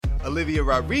Olivia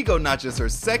Rodrigo notches her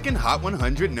second Hot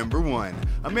 100 #1.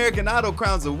 American Idol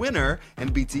crowns a winner,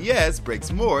 and BTS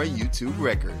breaks more YouTube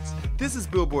records. This is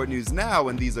Billboard News Now,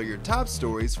 and these are your top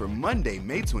stories for Monday,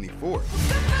 May 24th.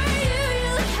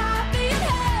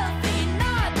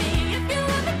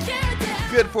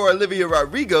 Good for Olivia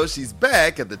Rodrigo, she's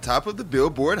back at the top of the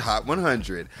Billboard Hot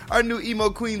 100. Our new emo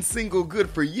queen single, Good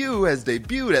For You, has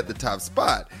debuted at the top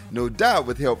spot, no doubt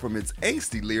with help from its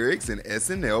angsty lyrics and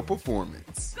SNL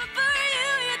performance.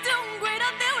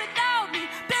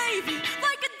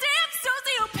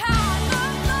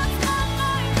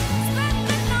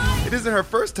 It isn't her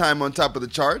first time on top of the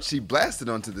charts. She blasted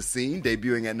onto the scene,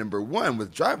 debuting at #1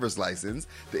 with Driver's License,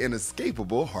 the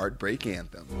inescapable heartbreak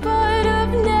anthem. But I've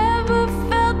never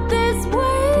felt this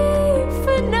way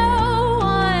for no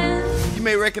one. You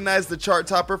may recognize the chart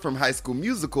topper from High School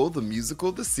Musical,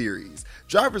 the series.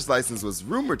 Driver's License was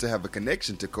rumored to have a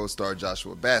connection to co-star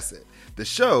Joshua Bassett. The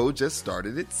show just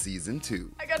started its season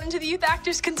 2. I got into the Youth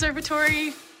Actors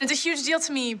Conservatory. It's a huge deal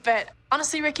to me, but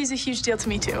honestly, Ricky's a huge deal to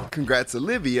me too. Congrats,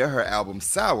 Olivia. Her album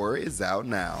Sour is out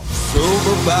now.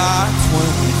 Sober by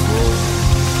 24.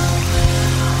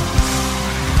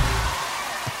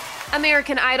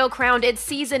 American Idol crowned its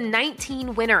season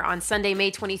 19 winner on Sunday, May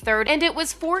 23rd, and it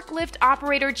was forklift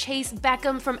operator Chase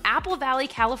Beckham from Apple Valley,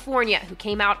 California, who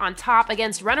came out on top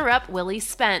against runner-up Willie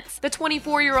Spence. The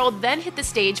 24-year-old then hit the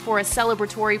stage for a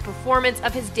celebratory performance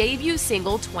of his debut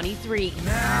single, 23.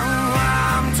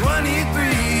 Now I'm 23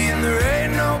 and there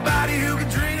ain't nobody who can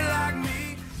drink like me.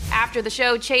 After the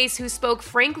show, Chase, who spoke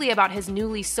frankly about his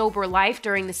newly sober life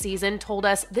during the season, told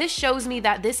us, "This shows me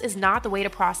that this is not the way to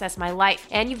process my life,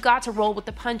 and you've got to roll with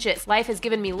the punches. Life has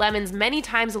given me lemons many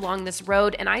times along this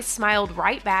road, and I smiled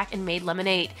right back and made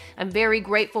lemonade. I'm very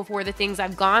grateful for the things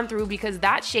I've gone through because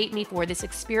that shaped me for this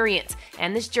experience,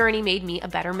 and this journey made me a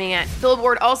better man."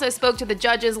 Billboard also spoke to the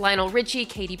judges Lionel Richie,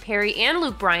 Katy Perry, and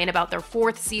Luke Bryan about their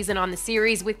 4th season on the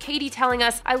series, with Katy telling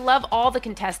us, "I love all the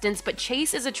contestants, but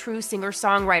Chase is a true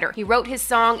singer-songwriter. He wrote his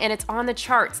song and it's on the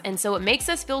charts, and so it makes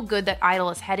us feel good that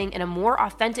Idol is heading in a more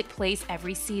authentic place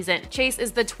every season." Chase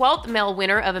is the 12th male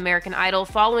winner of American Idol,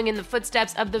 following in the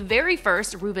footsteps of the very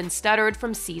first, Ruben Studdard,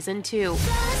 from season 2.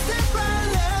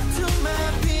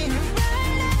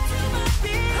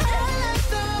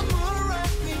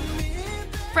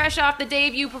 Fresh off the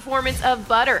debut performance of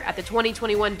Butter at the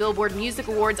 2021 Billboard Music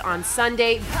Awards on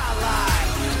Sunday,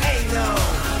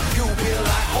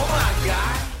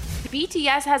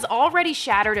 BTS has already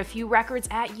shattered a few records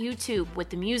at YouTube with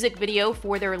the music video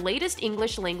for their latest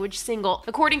English language single.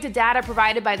 According to data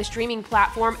provided by the streaming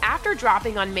platform, after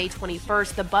dropping on May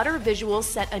 21st, the Butter visuals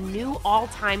set a new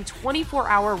all-time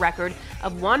 24-hour record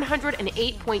of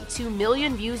 108.2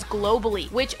 million views globally,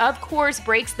 which of course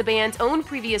breaks the band's own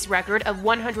previous record of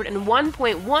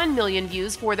 101.1 million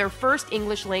views for their first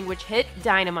English language hit,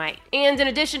 Dynamite. And in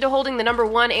addition to holding the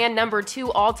 #1 and #2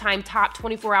 all-time top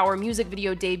 24-hour music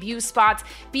video debut spots,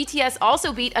 BTS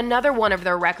also beat another one of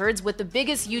their records with the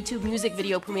biggest YouTube music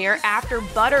video premiere after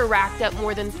Butter racked up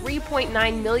more than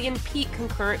 3.9 million peak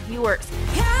concurrent viewers.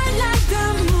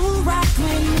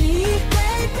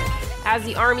 As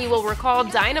the Army will recall,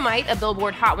 Dynamite, a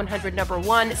Billboard Hot 100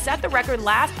 #1, set the record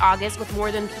last August with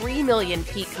more than 3 million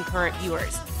peak concurrent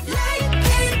viewers.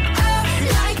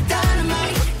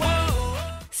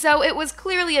 So it was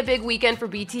clearly a big weekend for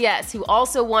BTS, who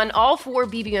also won all 4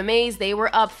 BBMAs they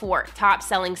were up for: Top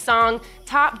Selling Song,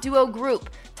 Top Duo Group,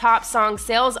 Top Song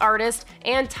Sales Artist,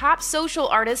 and Top Social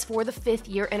Artist for the 5th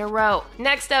year in a row.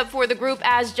 Next up for the group,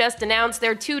 as just announced,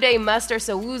 their 2-day Muster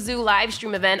Sowuzu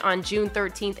livestream event on June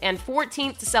 13th and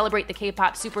 14th to celebrate the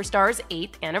K-pop superstar's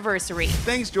 8th anniversary.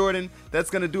 Thanks, Jordan.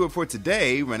 That's going to do it for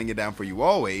today. Running it down for you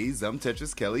always, I'm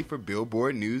Tetris Kelly for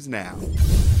Billboard News Now.